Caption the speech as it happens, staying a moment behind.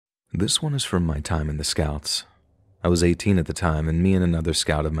This one is from my time in the Scouts. I was 18 at the time, and me and another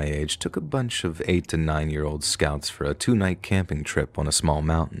scout of my age took a bunch of 8 to 9-year-old scouts for a 2-night camping trip on a small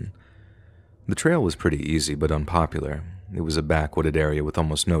mountain. The trail was pretty easy but unpopular. It was a backwooded area with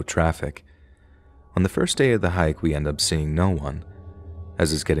almost no traffic. On the first day of the hike, we ended up seeing no one.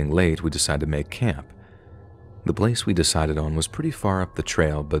 As it's getting late, we decided to make camp. The place we decided on was pretty far up the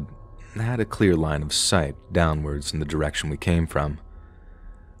trail, but had a clear line of sight downwards in the direction we came from.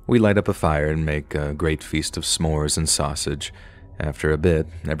 We light up a fire and make a great feast of s'mores and sausage. After a bit,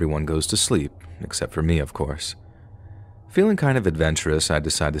 everyone goes to sleep, except for me, of course. Feeling kind of adventurous, I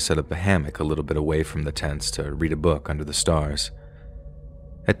decide to set up a hammock a little bit away from the tents to read a book under the stars.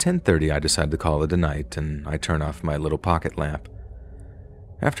 At 10:30, I decide to call it a night, and I turn off my little pocket lamp.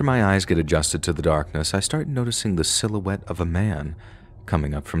 After my eyes get adjusted to the darkness, I start noticing the silhouette of a man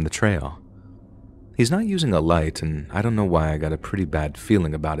coming up from the trail. He's not using a light, and I don't know why I got a pretty bad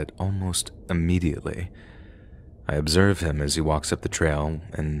feeling about it almost immediately. I observe him as he walks up the trail,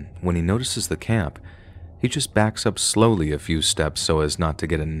 and when he notices the camp, he just backs up slowly a few steps so as not to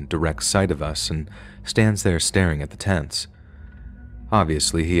get in direct sight of us and stands there staring at the tents.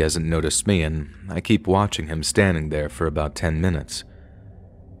 Obviously, he hasn't noticed me, and I keep watching him standing there for about 10 minutes.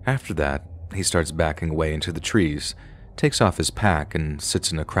 After that, he starts backing away into the trees, takes off his pack, and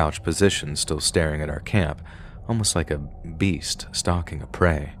sits in a crouched position, still staring at our camp, almost like a beast stalking a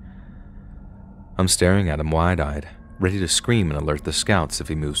prey. I'm staring at him wide-eyed, ready to scream and alert the scouts if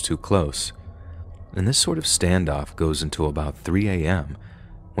he moves too close. And this sort of standoff goes until about 3 a.m.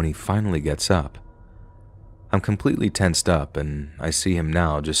 when he finally gets up. I'm completely tensed up, and I see him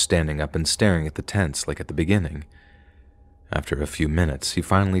now just standing up and staring at the tents like at the beginning. After a few minutes, he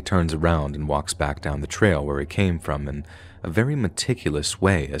finally turns around and walks back down the trail where he came from in a very meticulous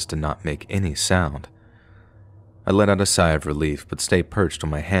way as to not make any sound. I let out a sigh of relief but stay perched on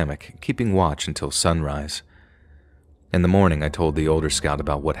my hammock, keeping watch until sunrise. In the morning, I told the older scout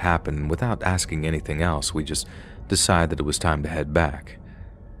about what happened, and without asking anything else, we just decided that it was time to head back.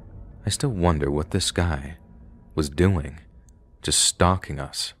 I still wonder what this guy was doing, just stalking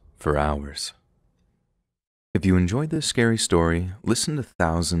us for hours. If you enjoyed this scary story, listen to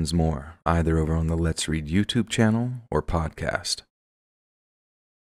thousands more, either over on the Let's Read YouTube channel or podcast.